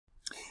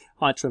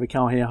Hi,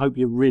 Fergal here. Hope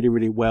you're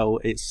really well.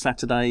 It's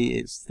Saturday,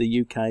 it's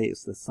the UK,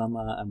 it's the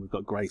summer, and we've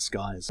got grey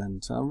skies,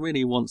 and I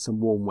really want some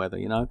warm weather,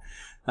 you know.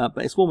 But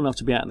it's warm enough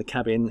to be out in the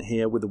cabin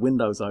here with the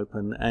windows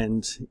open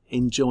and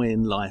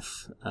enjoying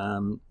life.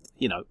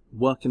 You know,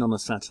 working on a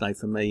Saturday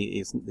for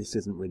me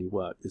isn't really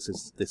work. This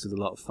is a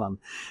lot of fun.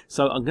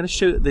 So I'm going to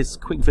shoot this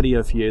quick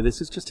video for you. This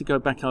is just to go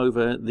back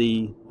over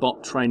the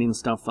bot training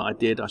stuff that I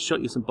did. I shot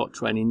you some bot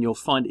training. You'll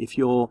find if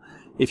you're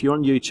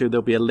on YouTube,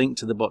 there'll be a link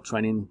to the bot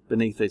training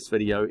beneath this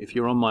video. If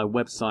you're on my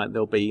website,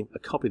 there'll be a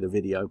copy of the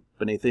video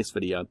beneath this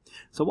video.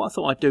 So what I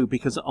thought I'd do,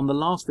 because on the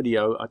last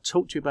video I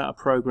talked to you about a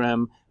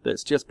program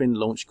that's just been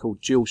launched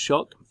called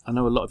DualShock. I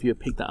know a lot of you have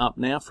picked that up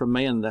now from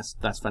me, and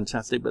that's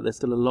fantastic, but there's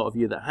still a lot of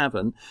you that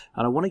haven't.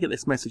 And I want to get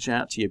this message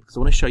out to you because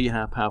I want to show you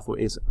how powerful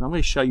it is. I'm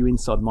going to show you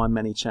inside my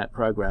ManyChat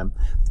program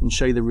and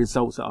show you the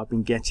results that I've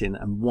been getting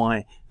and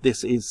why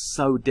this is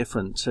so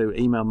different to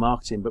email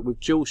marketing. But with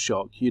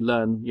DualShock, you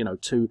learn, you know,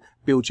 to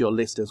build your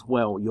list as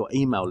well, your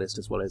email list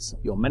as well as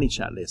your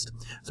ManyChat list.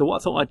 So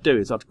what I thought I'd do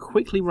is I'd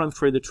quickly run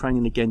through the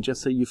training again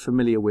just so you're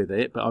familiar with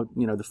it. But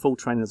you know, the full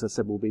training, as I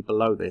said, will be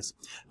below this.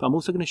 But I'm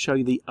also going to show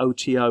you the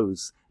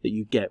OTOs that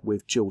you get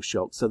with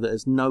DualShock, so that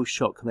there's no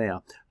shock there.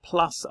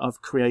 Plus,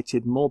 I've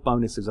created more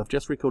bonuses. I've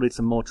just recorded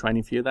some more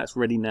training for you. That's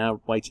ready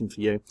now, waiting for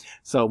you.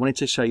 So I wanted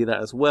to show you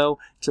that as well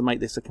to make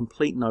this a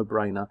complete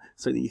no-brainer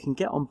so that you can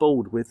get on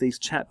board with these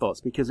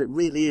chatbots, because it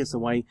really is the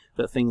way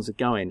that things are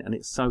going, and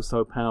it's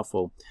so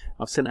powerful.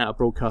 I've sent out a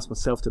broadcast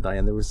myself today,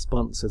 and the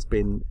response has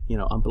been, you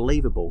know,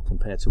 unbelievable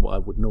compared to what I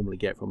would normally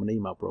get from an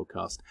email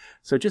broadcast.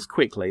 So just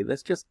quickly,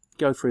 let's just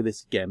go through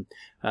this again.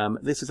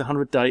 This is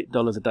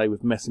 $100 a day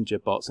with messenger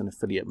bots and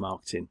affiliate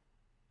marketing.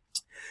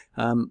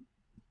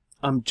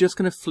 I'm just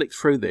going to flick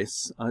through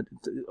this.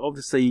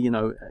 Obviously, you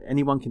know,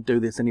 anyone can do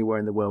this anywhere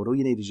in the world. All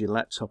you need is your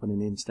laptop and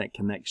an internet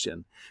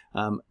connection.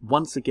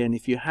 Once again,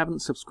 if you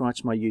haven't subscribed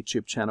to my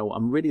YouTube channel,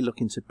 I'm really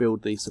looking to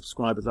build the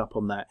subscribers up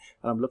on that.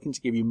 And I'm looking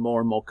to give you more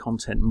and more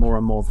content, more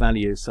and more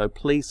value. So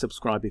please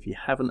subscribe if you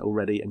haven't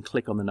already and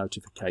click on the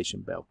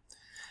notification bell.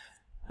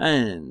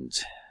 And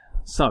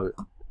so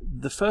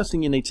the first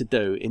thing you need to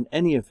do in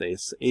any of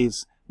this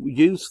is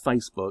use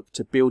Facebook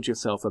to build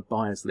yourself a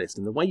buyers list.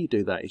 And the way you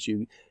do that is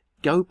you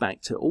go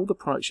back to all the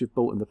products you've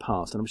bought in the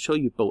past, and I'm sure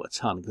you've bought a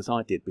ton, because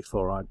I did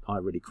before I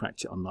really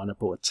cracked it online. I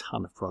bought a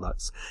ton of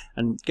products,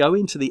 and go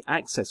into the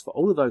access for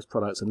all of those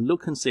products and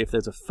look and see if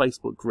there's a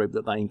Facebook group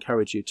that they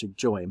encourage you to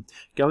join.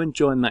 Go and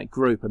join that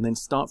group and then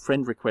start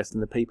friend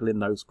requesting the people in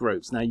those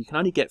groups. Now, you can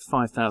only get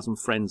 5,000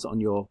 friends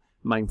on your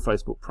main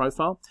Facebook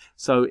profile,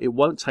 so it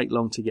won't take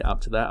long to get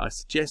up to that. I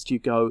suggest you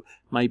go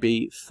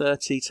maybe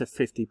 30 to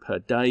 50 per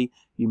day.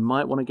 You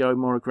might want to go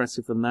more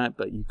aggressive than that,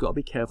 but you've got to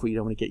be careful you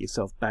don't want to get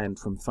yourself banned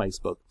from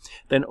Facebook.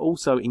 Then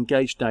also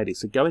engage daily.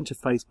 So go into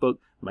Facebook,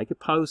 make a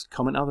post,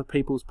 comment other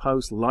people's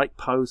posts, like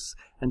posts,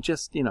 and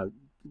just, you know,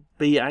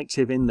 be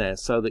active in there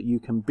so that you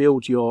can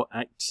build your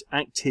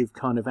active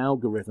kind of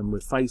algorithm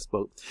with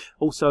Facebook.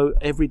 Also,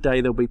 every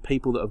day there'll be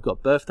people that have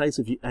got birthdays.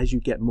 As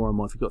you get more and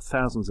more, if you've got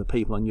thousands of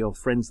people on your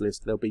friends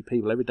list, there'll be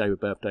people every day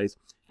with birthdays.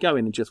 Go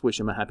in and just wish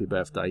them a happy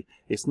birthday.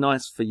 It's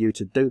nice for you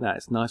to do that.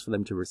 It's nice for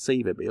them to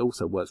receive it, but it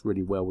also works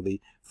really well with the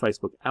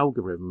Facebook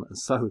algorithm. And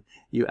so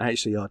you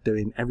actually are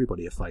doing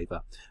everybody a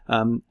favor.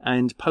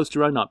 And post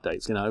your own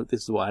updates. You know,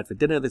 this is what I had for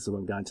dinner. This is where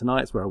I'm going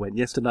tonight. It's where I went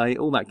yesterday.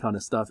 All that kind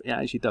of stuff. It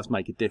actually does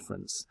make a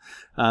difference.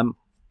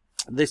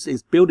 This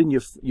is building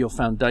your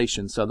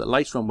foundation so that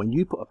later on, when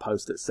you put a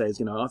post that says,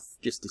 you know, I've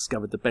just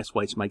discovered the best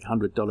way to make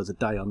 $100 a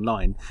day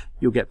online,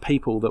 you'll get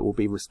people that will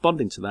be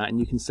responding to that,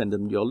 and you can send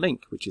them your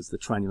link, which is the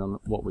training on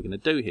what we're going to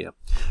do here.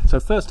 So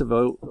first of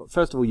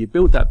all, you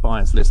build that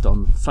buyers list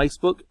on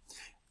Facebook.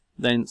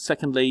 Then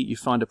secondly, you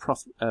find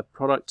a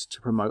product to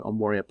promote on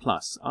Warrior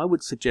Plus. I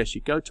would suggest you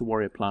go to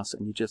Warrior Plus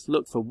and you just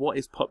look for what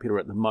is popular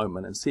at the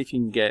moment and see if you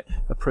can get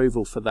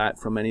approval for that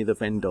from any of the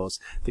vendors.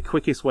 The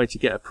quickest way to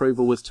get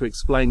approval was to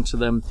explain to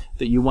them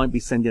that you won't be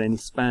sending any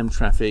spam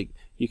traffic.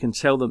 You can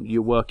tell them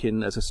you're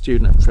working as a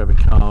student of Trevor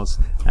Cars,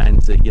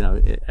 and you know,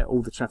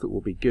 all the traffic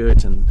will be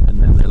good, and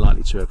then they're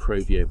likely to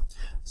approve you.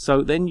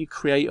 So then you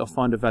create or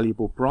find a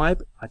valuable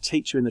bribe. I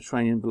teach you in the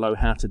training below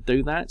how to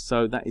do that.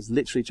 So that is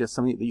literally just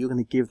something that you're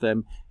going to give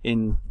them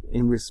in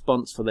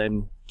response for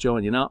them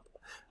joining up.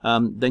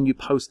 Then you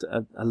post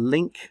a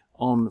link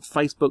on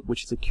Facebook,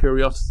 which is a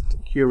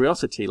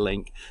curiosity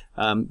link,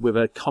 with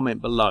a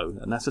comment below,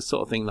 and that's the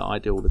sort of thing that I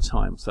do all the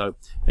time. So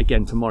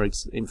again, for more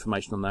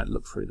information on that,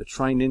 look through the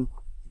training.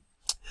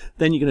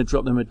 Then you're going to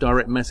drop them a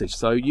direct message.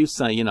 So you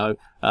say, you know,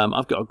 I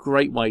found a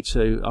great way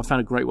to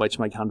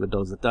make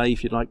 $100 a day.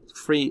 If you'd like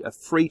a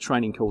free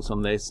training course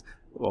on this,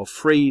 or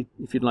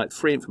if you'd like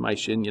free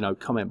information, you know,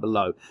 comment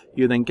below.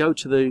 You then go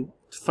to the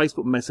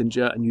Facebook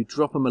Messenger and you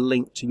drop them a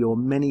link to your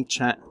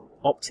ManyChat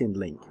Optin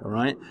link. All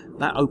right,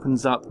 that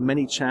opens up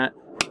ManyChat.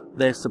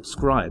 They're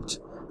subscribed.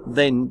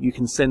 Then you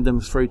can send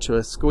them through to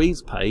a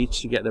squeeze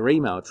page to get their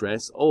email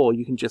address, or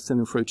you can just send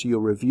them through to your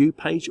review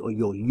page or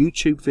your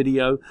YouTube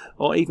video,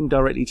 or even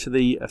directly to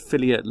the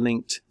affiliate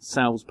linked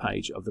sales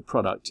page of the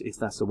product if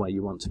that's the way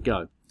you want to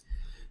go.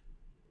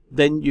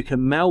 then you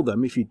can mail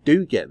them, if you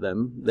do get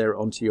them there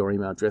onto your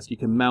email address, you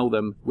can mail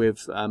them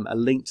with a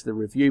link to the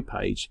review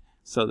page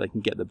so they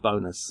can get the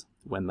bonus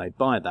when they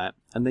buy that,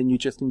 and then you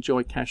just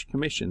enjoy cash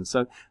commission.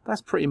 So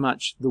that's pretty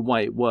much the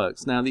way it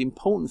works. Now the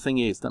important thing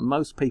is that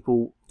most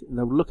people,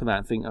 they'll look at that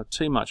and think, oh,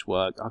 too much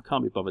work, I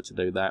can't be bothered to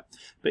do that.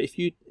 But if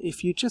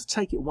you just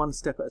take it one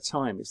step at a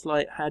time, it's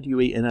like, how do you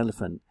eat an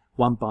elephant?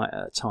 One bite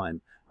at a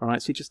time. All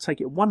right, so you just take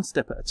it one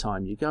step at a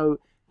time. You go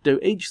do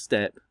each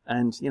step,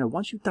 and you know,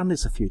 once you've done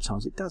this a few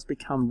times, it does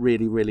become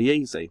really, really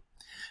easy.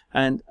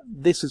 And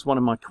this is one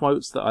of my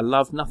quotes that I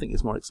love: nothing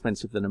is more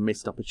expensive than a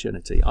missed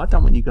opportunity. I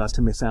don't want you guys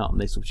to miss out on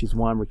this, which is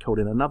why I'm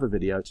recording another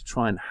video to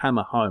try and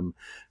hammer home.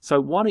 So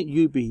why don't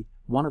you be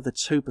one of the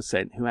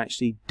 2% who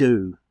actually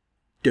do,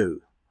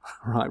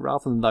 right?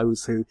 Rather than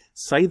those who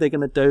say they're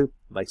going to do,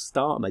 they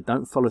start and they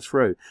don't follow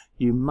through.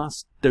 You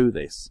must do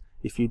this.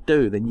 If you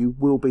do, then you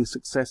will be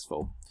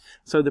successful.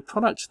 So the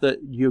product that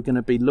you're going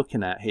to be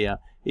looking at here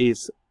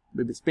is,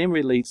 it's been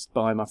released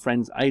by my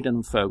friends Aidan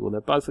and Fergal. They're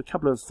both a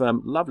couple of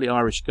lovely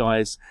Irish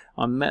guys.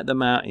 I met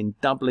them out in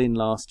Dublin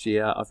last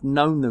year. I've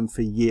known them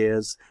for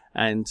years,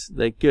 and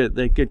they're good.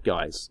 They're good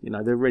guys. You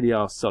know, they really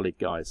are solid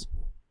guys.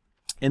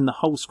 In the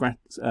whole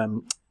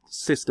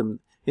system,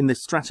 in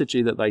this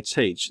strategy that they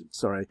teach,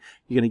 sorry,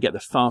 you're going to get the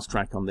fast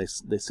track on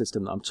this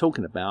system that I'm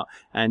talking about,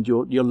 and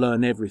you'll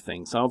learn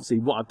everything. So obviously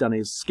what I've done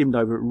is skimmed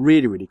over it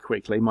really, really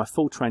quickly. My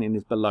full training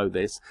is below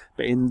this,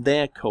 but in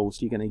their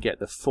course you're going to get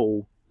the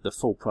full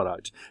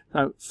product.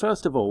 So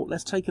first of all,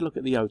 let's take a look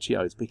at the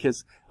OTOs,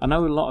 because I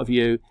know a lot of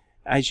you,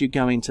 as you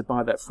go in to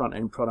buy that front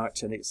end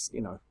product, and it's, you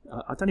know,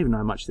 I don't even know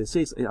how much this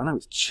is. I know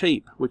it's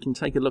cheap. We can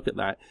take a look at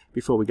that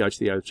before we go to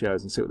the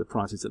OTOs and see what the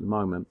price is at the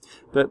moment.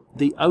 But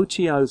the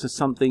OTOs are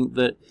something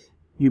that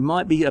you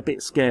might be a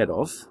bit scared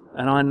of,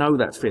 and I know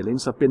that feeling,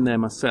 so I've been there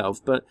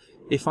myself. But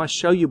if I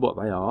show you what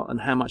they are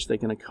and how much they're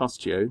going to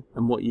cost you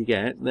and what you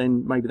get,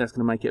 then maybe that's going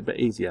to make it a bit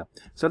easier.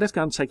 So let's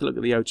go and take a look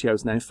at the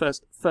OTOs now.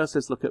 First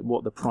let's look at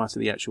what the price of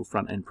the actual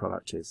front end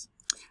product is.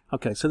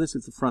 Okay, so this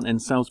is the front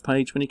end sales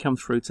page. When you come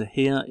through to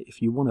here,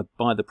 if you want to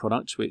buy the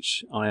product,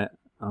 which I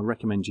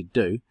recommend you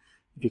do,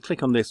 if you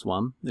click on this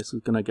one, this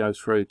is going to go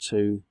through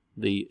to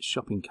the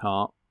shopping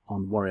cart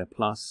on Warrior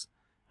Plus,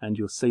 and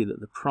you'll see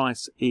that the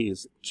price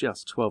is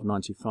just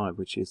 $12.95,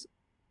 which is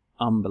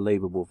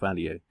unbelievable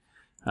value.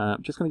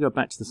 I'm just going to go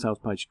back to the sales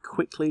page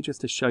quickly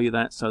just to show you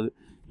that, so that,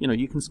 you know,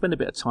 you can spend a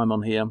bit of time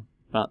on here,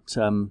 but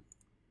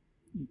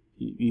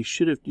you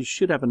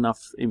should have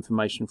enough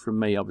information from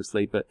me,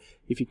 obviously. But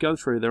if you go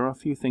through, there are a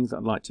few things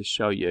I'd like to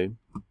show you.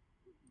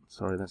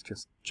 Sorry, that's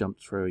just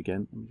jumped through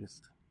again.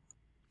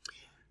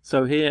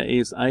 So here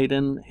is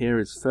Aidan, here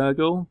is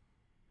Fergal,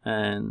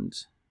 and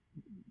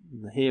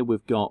here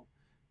we've got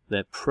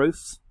their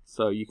proof.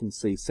 So you can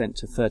see sent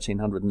to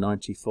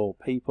 1,394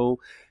 people.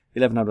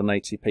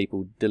 1,180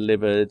 people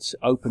delivered,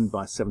 opened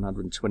by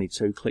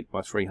 722, clicked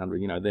by 300.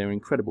 You know, they're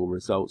incredible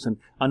results, and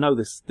I know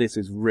this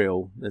is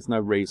real. There's no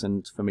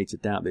reason for me to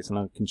doubt this, and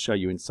I can show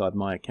you inside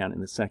my account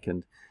in a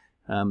second.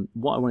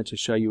 What I wanted to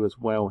show you as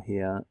well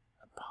here,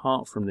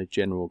 apart from the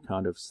general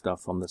kind of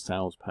stuff on the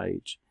sales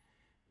page,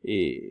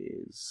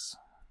 is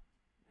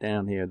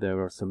down here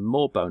there are some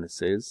more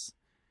bonuses.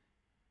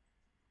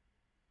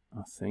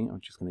 I think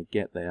I'm just going to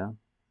get there.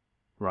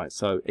 Right,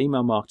 so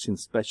email marketing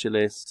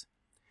specialist,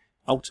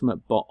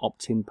 ultimate bot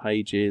opt-in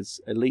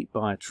pages, elite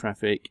buyer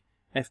traffic,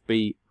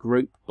 FB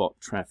group bot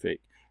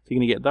traffic. So you're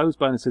going to get those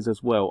bonuses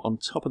as well on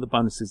top of the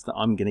bonuses that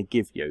I'm going to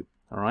give you.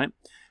 All right.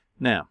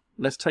 Now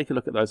let's take a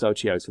look at those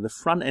OTOs. So the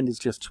front end is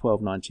just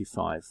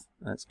 $12.95.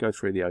 Let's go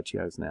through the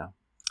OTOs now.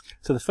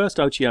 So the first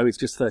OTO is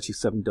just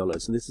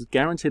 $37, and this is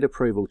guaranteed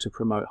approval to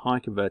promote high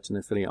converting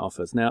affiliate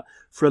offers. Now,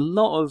 for a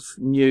lot of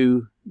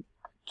new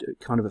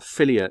kind of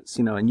affiliates,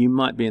 you know, and you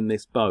might be in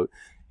this boat,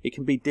 it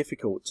can be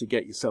difficult to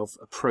get yourself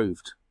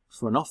approved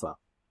for an offer,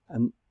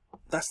 and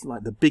that's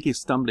like the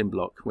biggest stumbling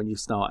block when you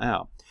start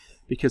out,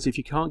 because if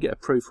you can't get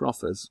approved for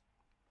offers,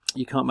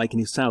 you can't make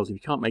any sales. If you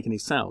can't make any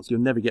sales,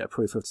 you'll never get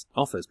approved for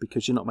offers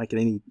because you're not making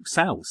any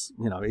sales.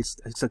 You know,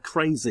 it's a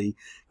crazy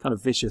kind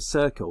of vicious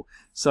circle.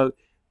 So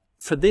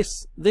for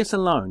this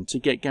alone, to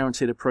get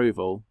guaranteed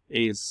approval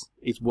is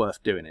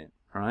worth doing it,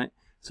 right?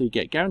 So you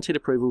get guaranteed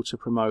approval to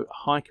promote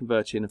high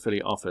converting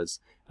affiliate offers,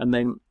 and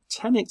then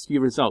 10x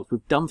your results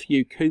with done for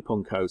you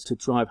coupon codes to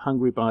drive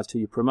hungry buyers to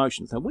your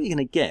promotions. Now what you're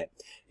going to get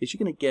is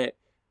you're going to get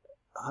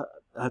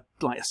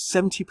like a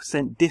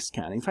 70%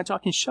 discount. In fact, I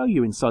can show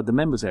you inside the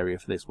members area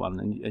for this one,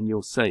 and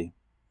you'll see.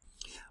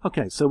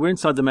 Okay, so we're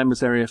inside the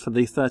members area for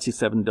the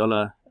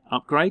 $37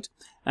 upgrade,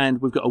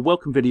 and we've got a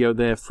welcome video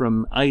there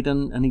from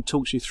Aidan, and he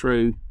talks you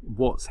through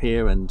what's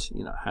here and,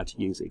 you know, how to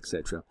use it,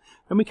 etc.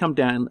 When we come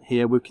down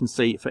here, we can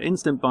see for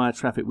instant buyer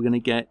traffic, you're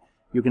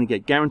going to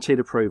get guaranteed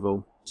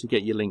approval to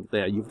get your link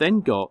there. You've then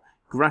got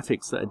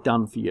graphics that are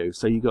done for you.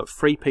 So you've got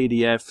free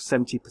PDF,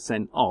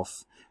 70%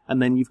 off,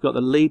 and then you've got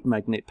the lead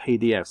magnet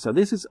PDF. So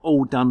this is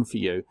all done for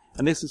you,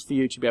 and this is for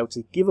you to be able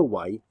to give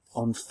away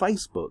on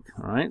Facebook.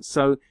 All right.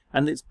 So,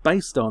 and it's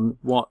based on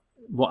what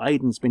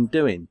Aidan's been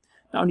doing.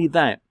 Not only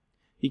that,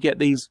 you get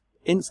these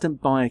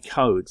instant buyer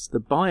codes. The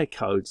buyer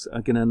codes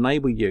are going to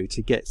enable you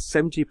to get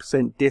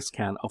 70%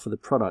 discount off of the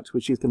product,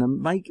 which is going to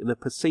make the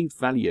perceived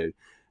value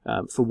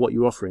for what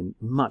you're offering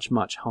much,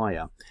 much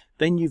higher.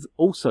 Then you've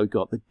also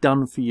got the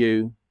done for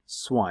you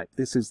swipe.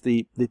 This is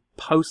the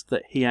post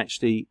that he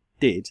actually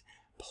did,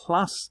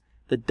 plus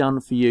the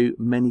done for you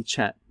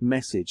ManyChat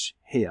message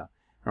here.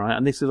 All right,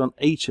 and this is on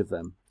each of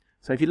them.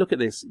 So if you look at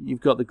this, you've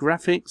got the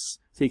graphics.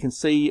 So you can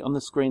see on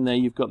the screen there,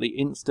 you've got the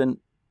instant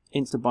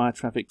buyer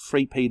traffic,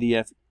 free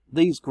PDF,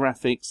 these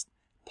graphics,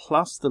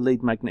 plus the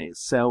lead magnet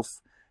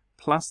itself,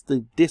 plus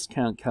the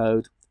discount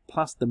code,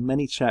 plus the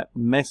ManyChat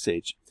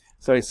message.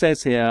 So it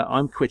says here,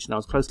 I'm quitting. I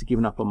was close to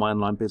giving up on my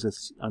online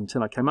business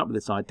until I came up with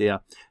this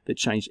idea that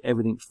changed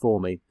everything for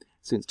me.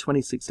 Since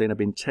 2016, I've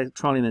been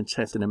trialing and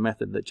testing a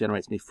method that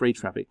generates me free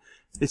traffic.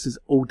 This is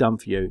all done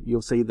for you.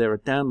 You'll see there are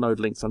download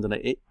links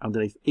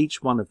underneath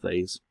each one of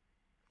these.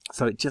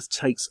 So it just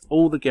takes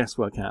all the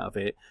guesswork out of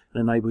it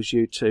and enables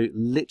you to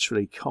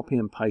literally copy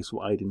and paste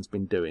what Aidan's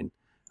been doing.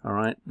 All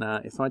right,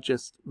 now if I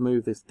just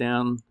move this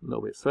down a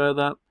little bit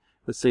further,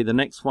 we'll see the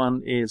next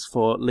one is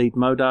for Lead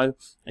Modo.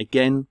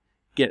 Again,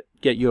 get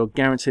your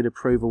guaranteed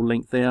approval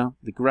link there.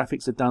 The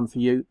graphics are done for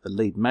you. The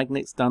lead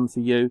magnet's done for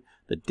you.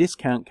 The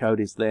discount code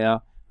is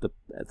there. The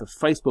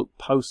Facebook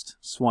post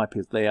swipe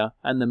is there,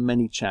 and the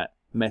ManyChat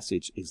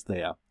message is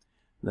there.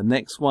 The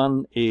next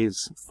one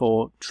is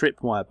for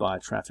Tripwire buyer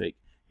traffic.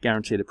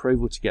 Guaranteed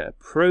approval to get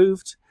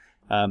approved.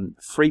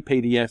 Free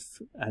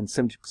PDF and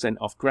 70%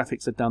 off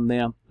graphics are done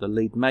there. The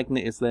lead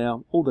magnet is there.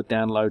 All the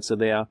downloads are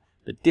there.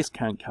 The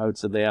discount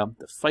codes are there.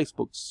 The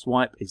Facebook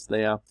swipe is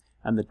there.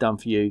 And the done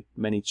for you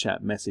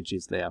ManyChat message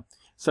is there.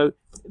 So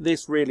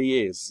this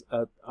really is,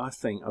 I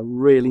think, a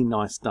really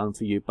nice done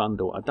for you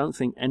bundle. I don't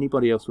think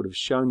anybody else would have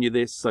shown you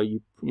this. So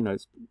you know,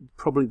 it's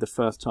probably the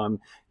first time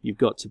you've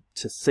got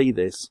to see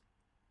this,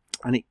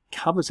 and it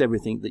covers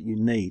everything that you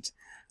need.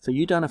 So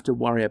you don't have to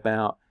worry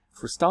about,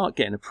 for a start,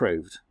 getting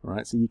approved,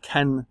 right? So you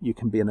can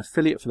be an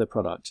affiliate for the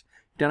product.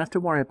 You don't have to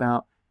worry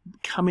about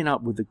coming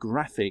up with the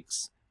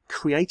graphics,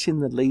 creating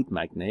the lead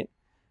magnet.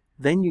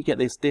 Then you get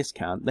this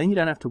discount. Then you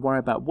don't have to worry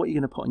about what you're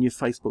going to put on your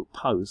Facebook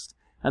post,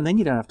 and then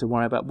you don't have to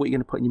worry about what you're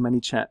going to put in your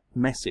ManyChat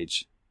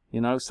message.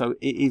 You know, so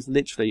it is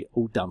literally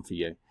all done for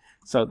you.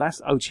 So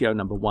that's OTO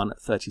number 1 at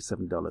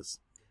 $37.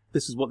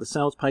 This is what the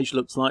sales page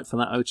looks like for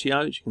that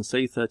OTO. As you can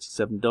see,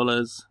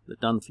 $37, the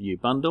done for you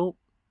bundle.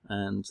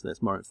 And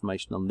there's more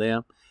information on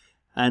there,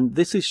 and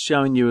this is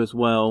showing you as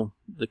well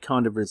the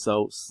kind of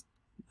results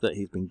that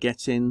he's been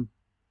getting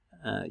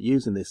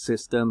using this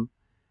system.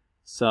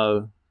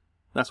 So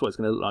that's what it's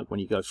going to look like when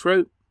you go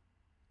through,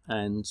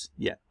 and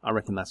yeah, I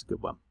reckon that's a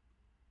good one.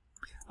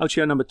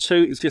 OTO number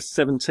 2 is just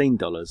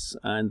 $17,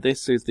 and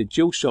this is the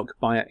DualShock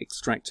buyer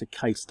extractor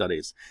case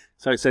studies.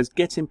 So it says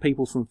getting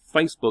people from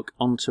Facebook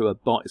onto a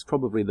bot is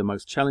probably the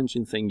most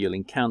challenging thing you'll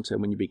encounter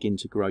when you begin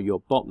to grow your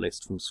bot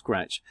list from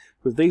scratch.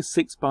 With these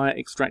 6 buyer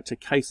extractor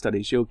case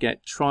studies, you'll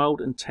get trialed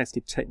and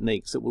tested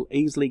techniques that will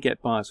easily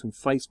get buyers from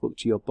Facebook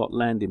to your bot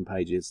landing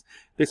pages.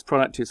 This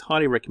product is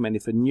highly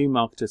recommended for new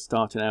marketers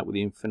starting out with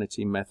the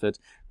Infinity method.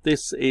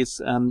 This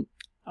is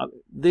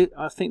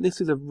I think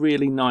this is a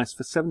really nice,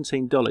 for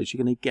 $17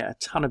 you're going to get a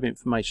ton of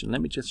information.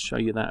 Let me just show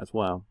you that as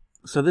well.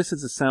 So this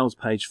is the sales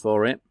page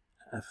for it,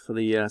 for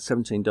the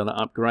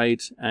 $17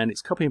 upgrade, and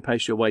it's copy and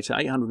paste your way to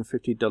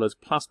 $850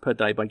 plus per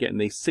day by getting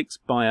these 6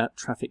 buyer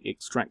traffic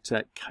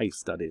extractor case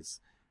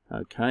studies.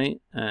 Okay,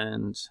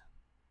 and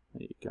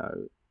there you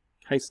go,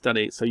 case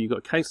study. So you've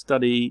got case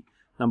study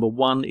number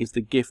 1 is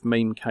the GIF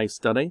meme case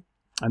study.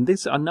 And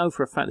this, I know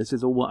for a fact, this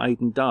is all what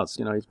Aidan does.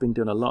 You know, he's been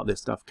doing a lot of this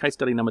stuff. Case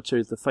study number 2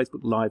 is the Facebook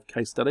Live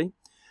case study.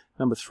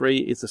 Number 3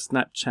 is the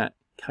Snapchat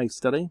case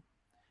study.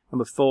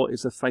 Number 4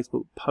 is the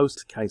Facebook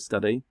Post case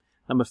study.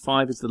 Number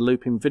 5 is the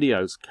Looping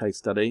Videos case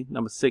study.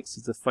 Number 6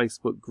 is the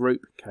Facebook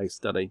Group case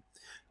study.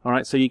 All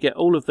right, so you get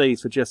all of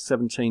these for just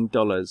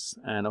 $17,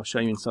 and I'll show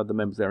you inside the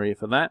members area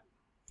for that.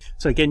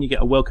 So again, you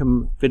get a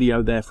welcome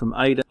video there from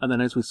Aidan, and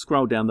then as we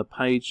scroll down the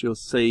page, you'll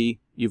see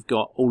you've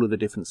got all of the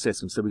different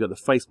systems. So we've got the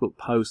Facebook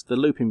post, the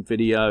looping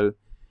video,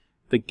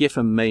 the GIF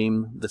and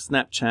meme, the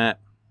Snapchat,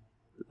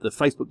 the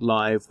Facebook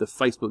Live, the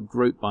Facebook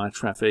group buyer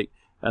traffic,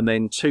 and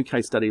then 2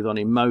 case studies on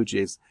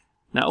emojis.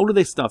 Now, all of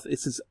this stuff,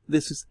 this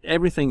is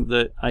everything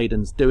that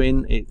Aidan's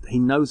doing. He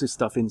knows this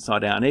stuff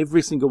inside out, and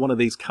every single one of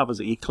these covers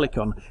that you click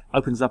on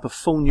opens up a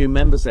full new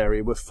members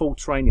area with full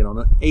training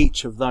on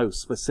each of those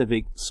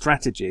specific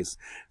strategies.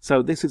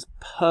 So this is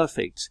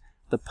perfect,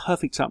 the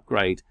perfect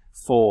upgrade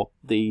for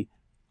the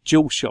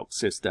DualShock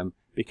system,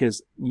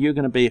 because you're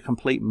going to be a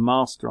complete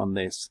master on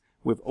this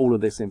with all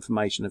of this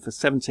information. And for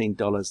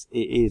 $17, it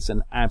is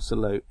an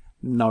absolute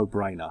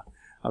no-brainer.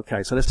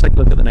 Okay, so let's take a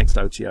look at the next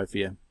OTO for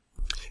you.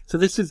 So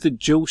this is the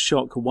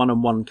DualShock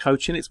one-on-one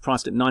coaching. It's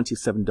priced at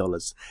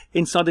 $97.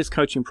 Inside this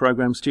coaching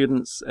program,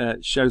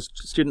 shows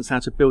students how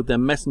to build their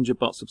messenger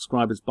bot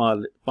subscribers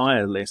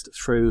buyer list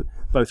through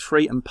both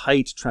free and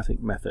paid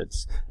traffic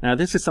methods. Now,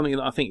 this is something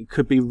that I think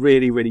could be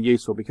really, really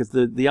useful, because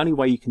the only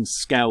way you can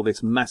scale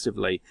this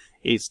massively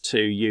is to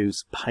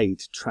use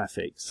paid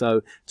traffic.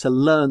 So to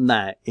learn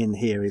that in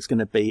here is going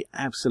to be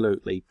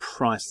absolutely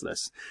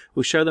priceless.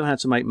 We'll show them how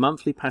to make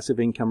monthly passive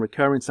income,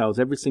 recurring sales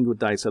every single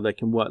day so they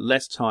can work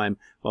less time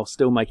while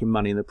still making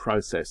money in the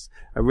process.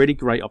 A really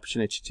great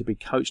opportunity to be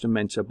coached and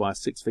mentored by a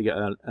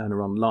six-figure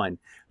earner online.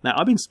 Now,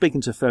 I've been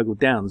speaking to Fergal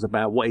Downs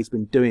about what he's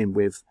been doing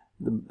with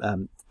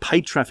the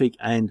paid traffic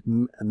and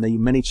the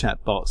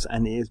ManyChat bots,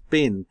 and it has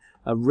been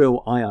a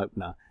real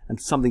eye-opener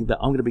and something that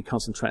I'm going to be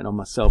concentrating on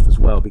myself as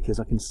well, because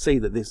I can see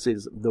that this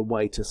is the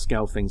way to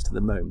scale things to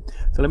the moon.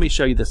 So let me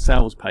show you the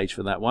sales page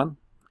for that one.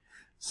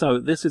 So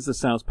this is the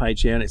sales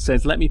page here, and it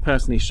says, let me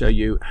personally show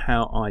you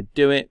how I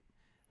do it.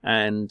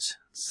 And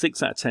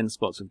 6 out of 10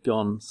 spots have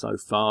gone so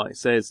far. It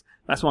says,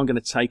 that's why I'm going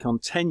to take on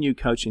 10 new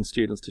coaching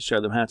students to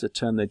show them how to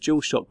turn their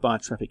DualShock buyer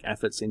traffic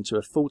efforts into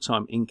a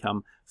full-time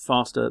income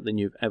faster than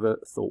you've ever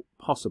thought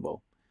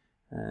possible.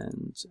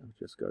 And I'll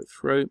just go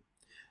through.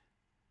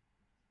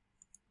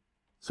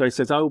 So it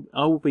says, I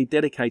will be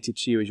dedicated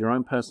to you as your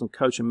own personal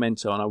coach and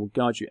mentor, and I will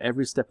guide you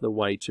every step of the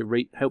way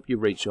to help you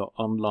reach your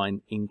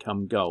online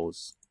income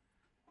goals.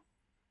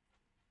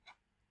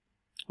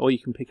 Or you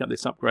can pick up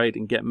this upgrade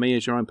and get me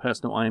as your own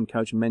personal IM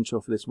coach and mentor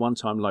for this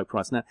one-time low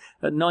price. Now,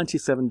 at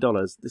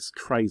 $97, this is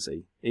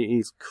crazy. It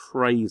is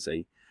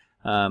crazy.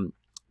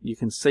 You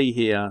can see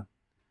here,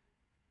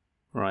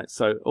 right,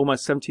 so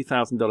almost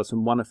 $70,000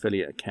 from one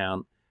affiliate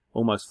account,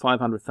 almost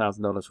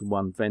 $500,000 from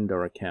one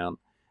vendor account.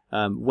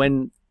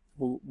 When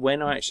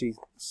I actually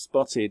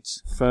spotted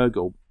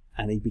Fergal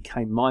and he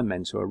became my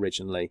mentor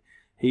originally,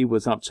 he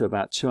was up to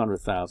about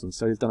 200,000.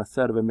 So he's done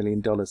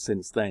 $250,000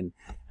 since then.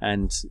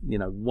 And, you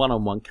know,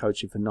 one-on-one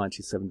coaching for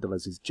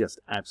 $97 is just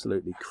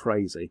absolutely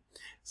crazy.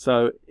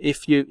 So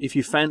if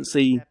you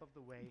fancy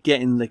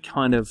getting the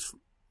kind of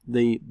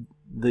the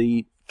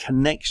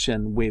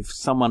connection with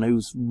someone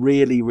who's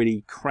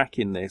really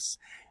cracking this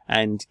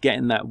and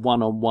getting that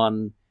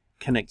one-on-one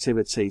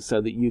connectivity so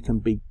that you can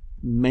be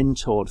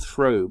mentored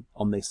through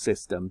on this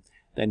system,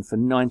 then for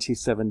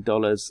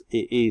 $97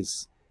 it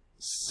is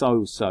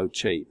so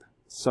cheap,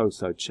 so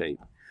cheap.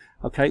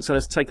 Okay, so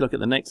let's take a look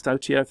at the next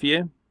OTO for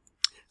you.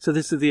 So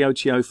this is the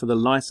OTO for the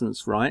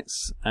license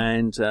rights,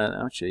 and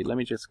actually let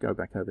me just go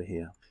back over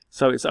here.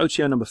 So it's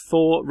OTO number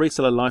 4,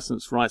 reseller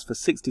license rights for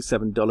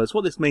 $67.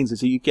 What this means is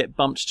that you get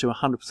bumped to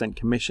 100%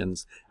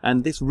 commissions,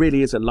 and this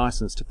really is a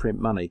license to print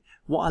money.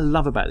 What I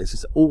love about this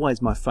is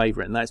always my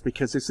favorite, and that's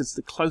because this is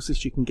the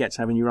closest you can get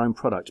to having your own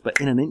product,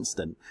 but in an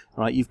instant,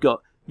 right?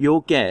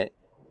 You'll get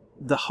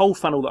the whole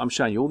funnel that I'm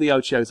showing you, all the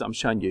OTOs that I'm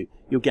showing you,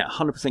 you'll get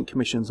 100%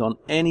 commissions on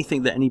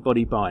anything that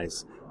anybody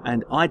buys.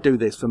 And I do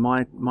this for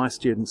my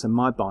students and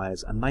my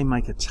buyers, and they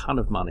make a ton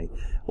of money.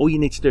 All you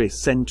need to do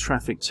is send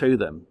traffic to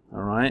them,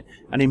 all right?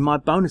 And in my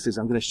bonuses,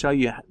 I'm going to show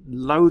you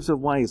loads of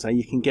ways how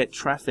you can get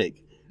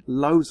traffic,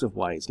 loads of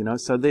ways, you know.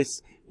 So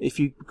this, if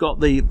you've got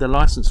the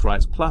license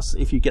rights, plus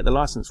if you get the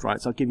license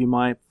rights, I'll give you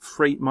my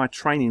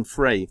training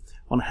free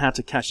on how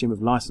to cash in with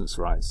license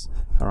rights,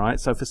 all right?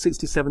 So for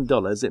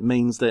 $67, it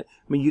means that,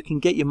 I mean, you can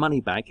get your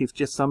money back if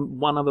just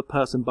one other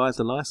person buys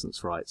the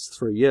license rights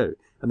through you,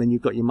 and then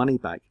you've got your money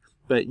back.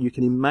 But you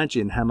can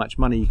imagine how much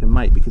money you can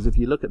make, because if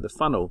you look at the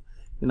funnel,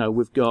 you know,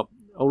 we've got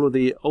all of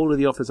the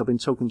offers I've been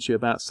talking to you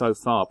about so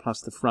far, plus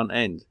the front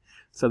end.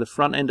 So the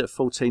front end at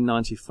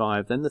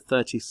 $14.95, then the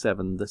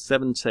 37, the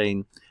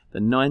 17, the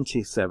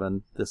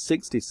 97, the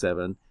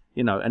 67,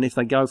 you know, and if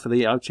they go for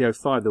the OTO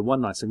 5, the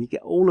 197, you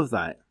get all of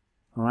that.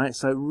 All right,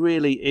 so it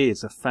really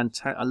is a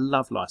fantastic. I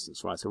love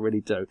license rights, I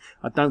really do.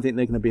 I don't think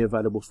they're going to be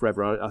available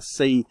forever. I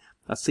see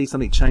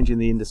something changing in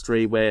the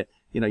industry where,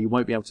 you know, you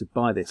won't be able to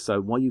buy this.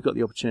 So while you've got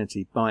the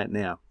opportunity, buy it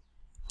now.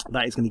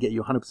 That is going to get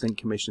you a 100%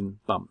 commission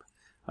bump.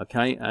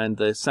 Okay, and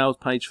the sales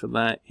page for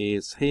that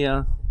is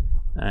here,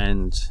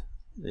 and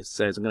it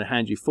says I'm going to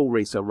hand you full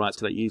resale rights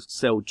to let you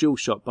sell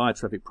DualShock buyer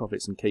traffic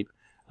profits and keep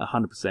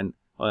 100%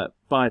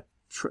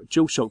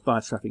 DualShock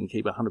buyer traffic and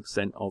keep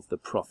 100% of the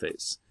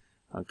profits.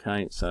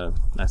 Okay, so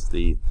that's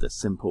the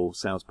simple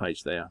sales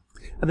page there.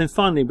 And then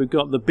finally, we've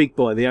got the big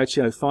boy, the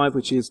OTO 5,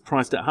 which is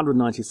priced at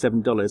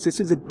 $197.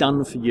 This is a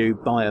done-for-you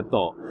buyer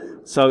bot.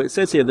 So it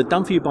says here, the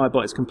done-for-you buyer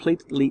bot is a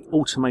completely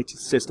automated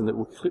system that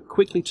will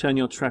quickly turn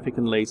your traffic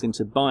and leads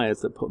into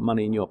buyers that put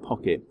money in your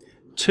pocket.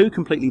 2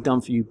 completely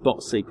done-for-you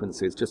bot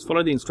sequences. Just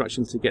follow the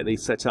instructions to get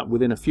these set up.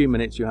 Within a few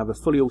minutes, you have a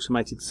fully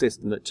automated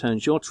system that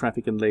turns your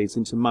traffic and leads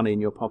into money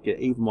in your pocket,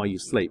 even while you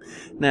sleep.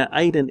 Now,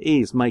 Aidan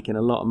is making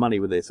a lot of money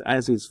with this,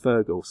 as is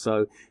Fergal.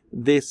 So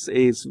this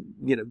is,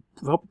 you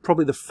know,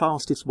 probably the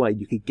fastest way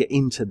you could get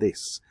into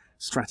this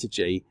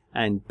strategy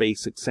and be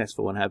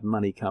successful and have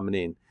money coming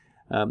in.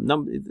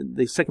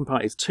 The second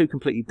part is 2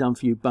 completely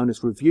done-for-you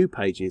bonus review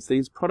pages.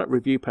 These product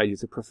review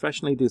pages are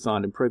professionally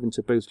designed and proven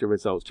to boost your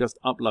results. Just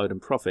upload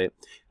and profit.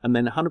 And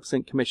then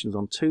 100% commissions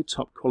on 2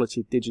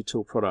 top-quality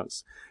digital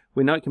products.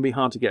 We know it can be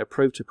hard to get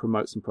approved to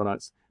promote some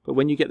products, but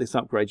when you get this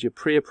upgrade, you're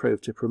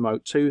pre-approved to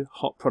promote 2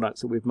 hot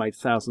products that we've made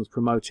thousands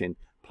promoting.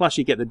 plus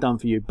you get the done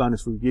for you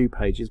bonus review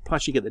pages,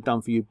 plus you get the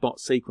done for you bot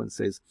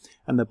sequences,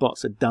 and the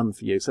bots are done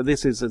for you. So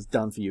this is as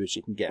done for you as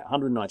you can get,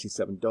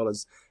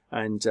 $197.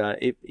 And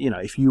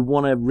if you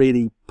want to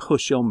really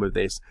push on with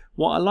this,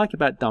 what I like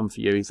about done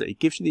for you is that it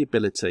gives you the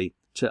ability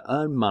to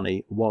earn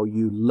money while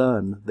you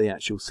learn the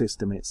actual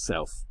system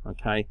itself.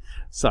 Okay,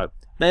 so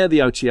there are the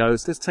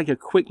OTOs. Let's take a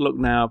quick look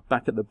now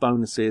back at the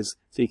bonuses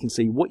so you can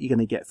see what you're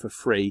going to get for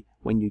free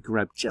when you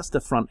grab just the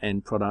front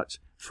end product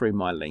through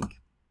my link.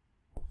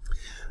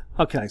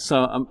 Okay,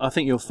 so I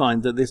think you'll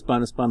find that this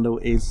bonus bundle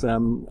is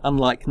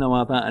unlike no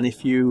other, and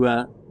if you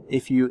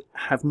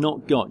have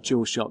not got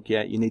DualShock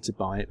yet, you need to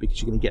buy it because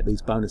you're going to get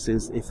these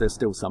bonuses if there's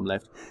still some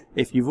left.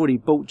 If you've already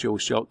bought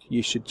DualShock,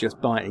 you should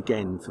just buy it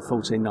again for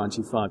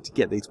 $14.95 to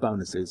get these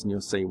bonuses, and you'll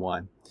see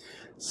why.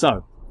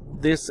 So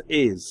this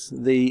is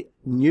the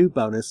new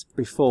bonus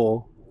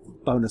before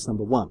bonus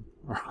number 1.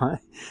 All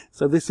right,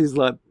 so this is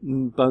like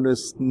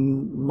bonus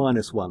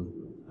 -1,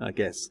 I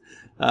guess.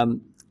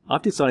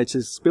 I've decided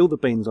to spill the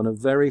beans on a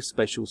very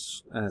special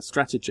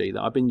strategy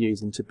that I've been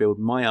using to build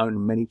my own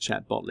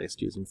ManyChat bot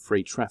list using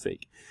free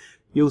traffic.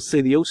 You'll see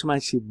the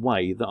automated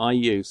way that I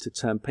use to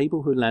turn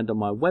people who land on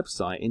my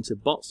website into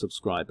bot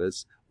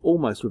subscribers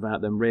almost without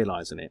them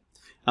realizing it.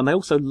 And they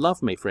also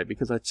love me for it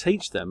because I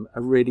teach them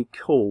a really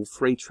cool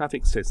free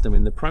traffic system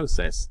in the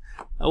process.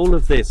 All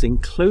of this,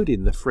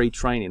 including the free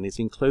training, is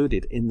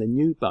included in the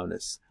new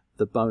bonus,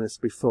 the bonus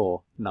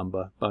before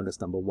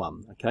bonus number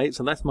 1. Okay,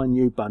 so that's my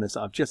new bonus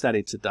that I've just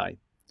added today.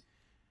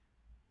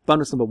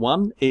 Bonus number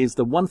 1 is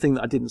the one thing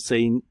that I didn't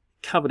see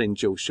covered in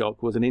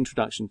DualShock was an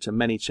introduction to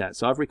ManyChat.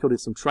 So I've recorded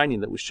some training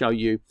that will show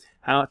you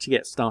how to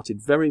get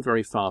started very,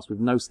 very fast with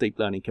no steep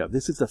learning curve.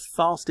 This is the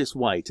fastest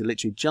way to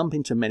literally jump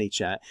into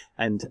ManyChat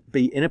and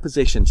be in a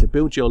position to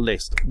build your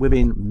list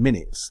within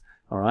minutes.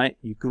 All right,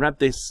 you grab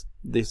this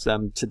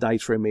today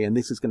through me, and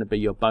this is going to be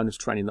your bonus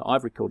training that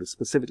I've recorded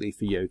specifically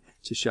for you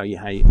to show you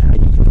how you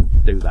can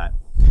do that.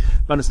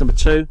 Bonus number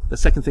 2, the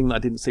second thing that I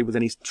didn't see was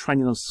any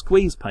training on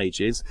squeeze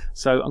pages.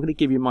 So I'm going to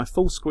give you my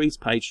full squeeze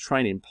page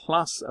training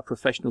plus a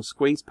professional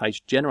squeeze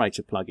page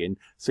generator plugin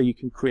so you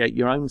can create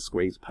your own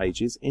squeeze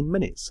pages in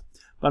minutes.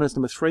 Bonus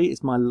number 3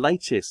 is my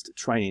latest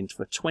training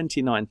for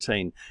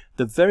 2019.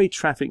 The very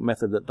traffic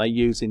method that they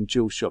use in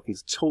DualShock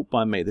is taught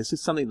by me. This is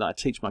something that I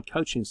teach my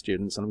coaching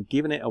students, and I'm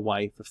giving it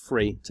away for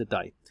free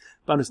today.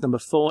 Bonus number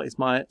 4 is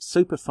my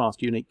super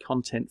fast unique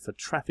content for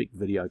traffic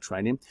video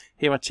training.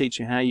 Here I teach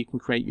you how you can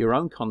create your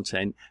own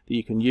content that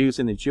you can use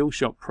in the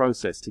DualShock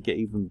process to get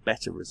even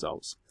better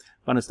results.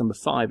 Bonus number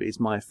 5 is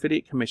my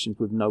affiliate commissions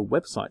with no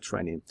website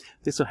training.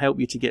 This will help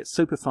you to get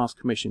super fast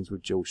commissions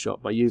with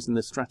DualShock by using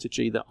the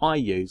strategy that I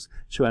use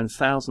to earn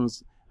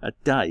thousands a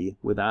day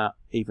without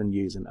even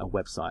using a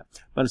website.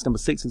 Bonus number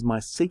 6 is my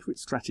secret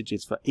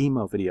strategies for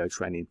email video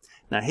training.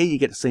 Now here you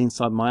get to see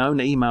inside my own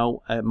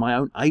email, my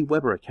own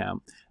Aweber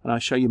account, and I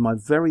show you my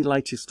very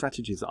latest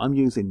strategies that I'm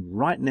using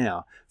right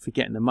now for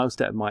getting the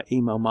most out of my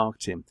email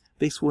marketing.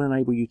 This will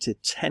enable you to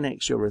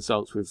 10x your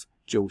results with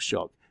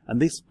DualShock,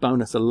 and this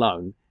bonus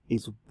alone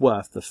is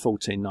worth the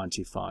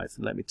 $14.95.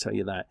 Let me tell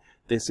you that.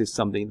 This is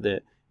something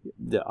that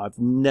I've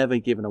never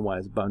given away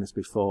as a bonus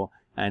before,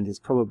 and is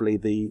probably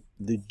the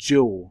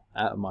jewel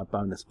out of my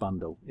bonus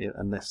bundle,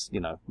 unless,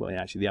 well,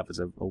 actually the others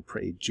are all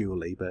pretty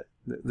jewelly, but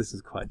this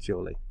is quite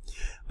jewelly.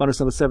 Bonus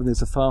number 7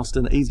 is a fast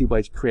and easy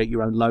way to create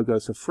your own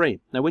logos for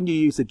free. Now when you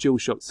use the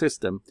DualShock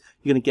system,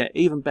 you're going to get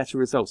even better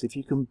results if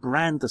you can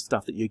brand the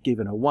stuff that you're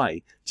giving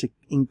away to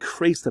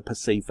increase the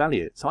perceived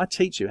value. So I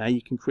teach you how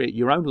you can create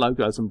your own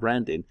logos and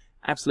branding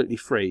absolutely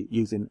free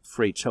using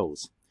free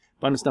tools.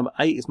 Bonus number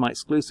 8 is my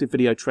exclusive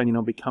video training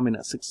on becoming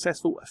a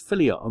successful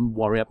affiliate on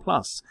Warrior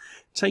Plus.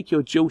 Take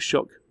your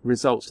DualShock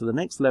results to the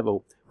next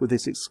level with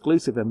this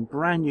exclusive and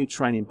brand new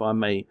training by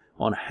me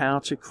on how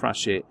to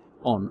crush it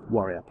on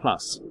Warrior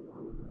Plus.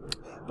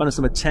 Bonus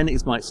number 10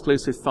 is my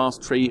exclusive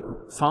fast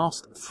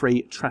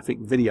free traffic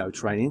video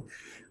training.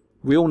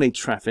 We all need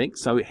traffic,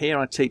 so here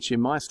I teach you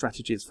my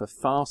strategies for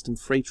fast and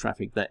free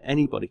traffic that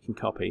anybody can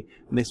copy,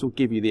 and this will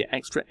give you the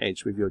extra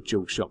edge with your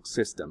DualShock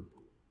system.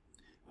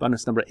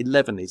 Bonus number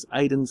 11 is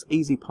Aidan's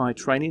Easy Pie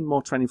training,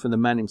 more training from the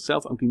man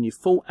himself. I'm giving you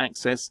full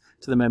access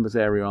to the members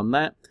area on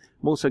that.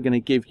 I'm also going to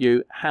give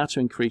you how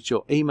to increase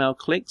your email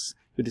clicks.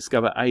 You'll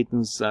discover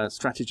Aidan's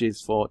strategies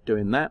for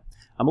doing that.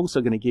 I'm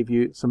also going to give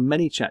you some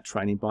ManyChat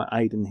training by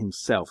Aidan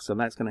himself, so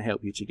that's going to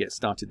help you to get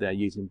started there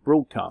using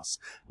broadcasts.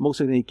 I'm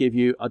also going to give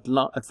you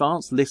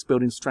advanced list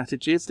building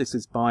strategies. This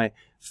is by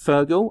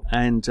Fergal,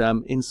 and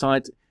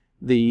inside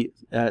the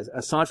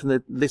aside from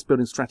the list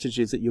building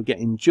strategies that you'll get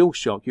in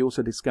DualShock, you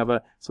also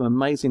discover some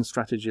amazing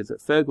strategies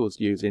that Fergal's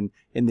using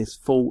in this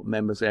full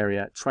members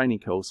area training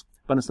course.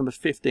 Bonus number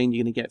 15,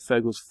 you're going to get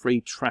Fergal's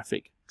free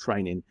traffic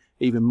training,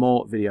 even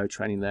more video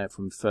training there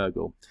from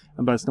Fergal.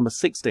 And bonus number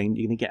 16,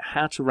 you're going to get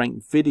how to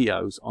rank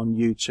videos on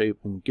YouTube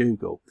and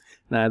Google.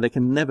 Now, there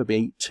can never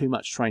be too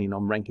much training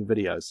on ranking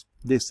videos.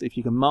 If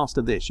you can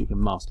master this, you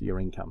can master your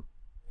income.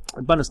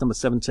 And bonus number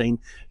 17,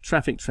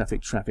 traffic.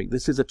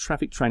 This is a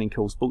traffic training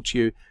course brought to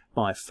you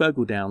by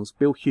Fergal Downs,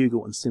 Bill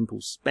Hugel and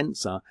Simple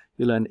Spencer,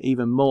 you'll learn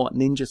even more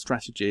ninja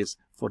strategies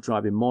for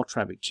driving more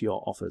traffic to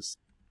your offers.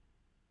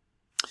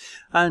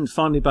 And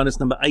finally, bonus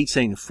number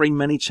 18, free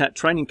ManyChat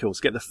training course.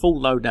 Get the full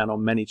lowdown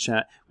on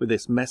ManyChat with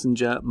this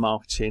messenger,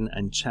 marketing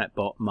and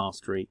chatbot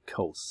mastery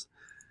course.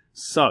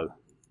 So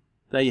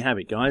there you have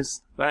it,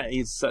 guys. That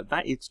is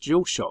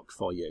DualShock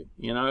for you.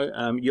 You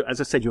know,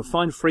 as I said, you'll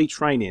find free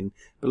training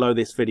below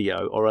this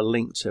video or a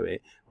link to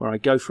it where I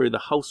go through the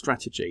whole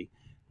strategy.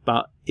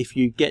 But if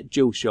you get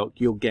DualShock,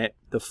 you'll get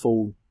the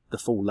full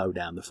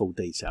lowdown, the full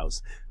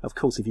details. Of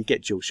course, if you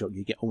get DualShock,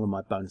 you get all of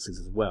my bonuses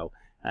as well.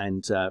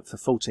 And for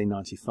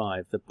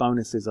 $14.95, the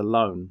bonuses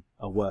alone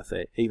are worth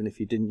it, even if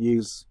you didn't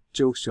use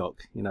DualShock,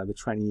 you know, the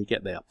training you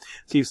get there.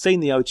 So you've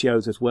seen the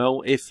OTOs as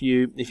well. If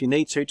you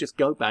need to, just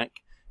go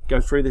back, go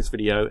through this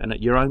video, and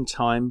at your own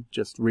time,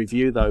 just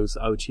review those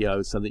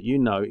OTOs so that you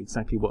know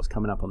exactly what's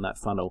coming up on that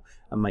funnel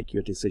and make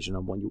your decision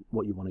on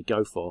what you want to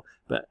go for.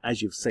 But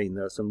as you've seen,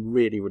 there are some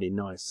really, really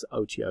nice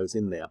OTOs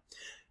in there.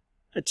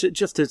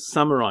 Just to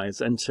summarize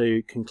and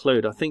to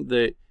conclude, I think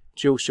that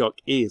DualShock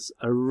is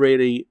a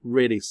really,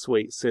 really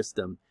sweet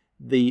system.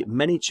 The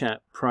ManyChat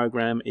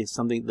program is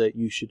something that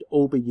you should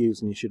all be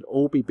using. You should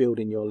all be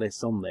building your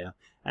lists on there.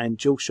 And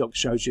DualShock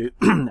shows you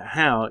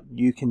how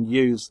you can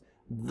use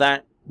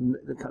that,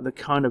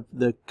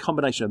 the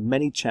combination of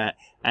ManyChat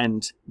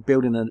and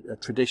building a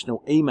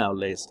traditional email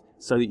list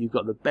so that you've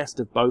got the best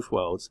of both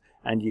worlds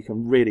and you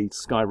can really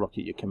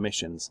skyrocket your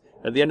commissions.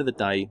 At the end of the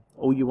day,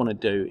 all you want to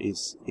do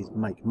is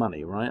make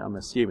money, right? I'm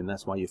assuming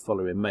that's why you're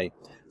following me.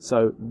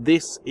 So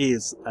this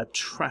is a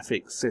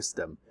traffic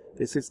system.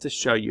 This is to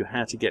show you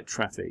how to get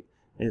traffic.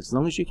 And as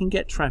long as you can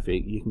get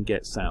traffic, you can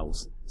get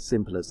sales.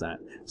 Simple as that.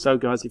 So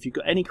guys, if you've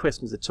got any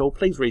questions at all,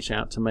 please reach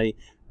out to me.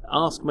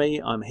 Ask me.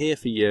 I'm here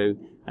for you,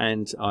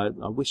 and I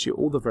wish you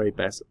all the very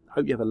best.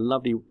 Hope you have a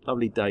lovely,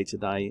 lovely day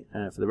today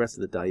for the rest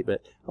of the day.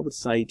 But I would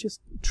say just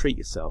treat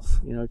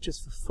yourself. You know,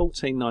 just for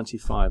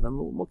 $14.95. And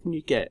what can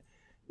you get?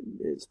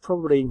 It's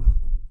probably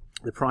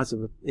the price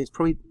of it's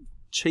probably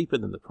cheaper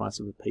than the price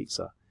of a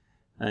pizza.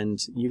 And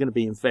you're going to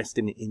be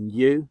investing in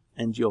you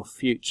and your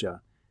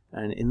future.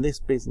 And in this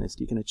business,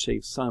 you can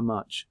achieve so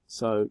much.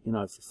 So, you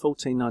know, for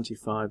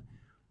 $14.95.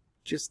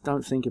 Just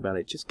don't think about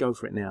it. Just go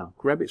for it now.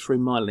 Grab it through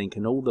my link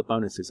and all the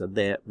bonuses are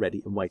there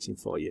ready and waiting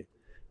for you.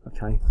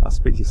 Okay, I'll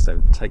speak to you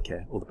soon. Take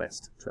care. All the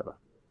best. Trevor.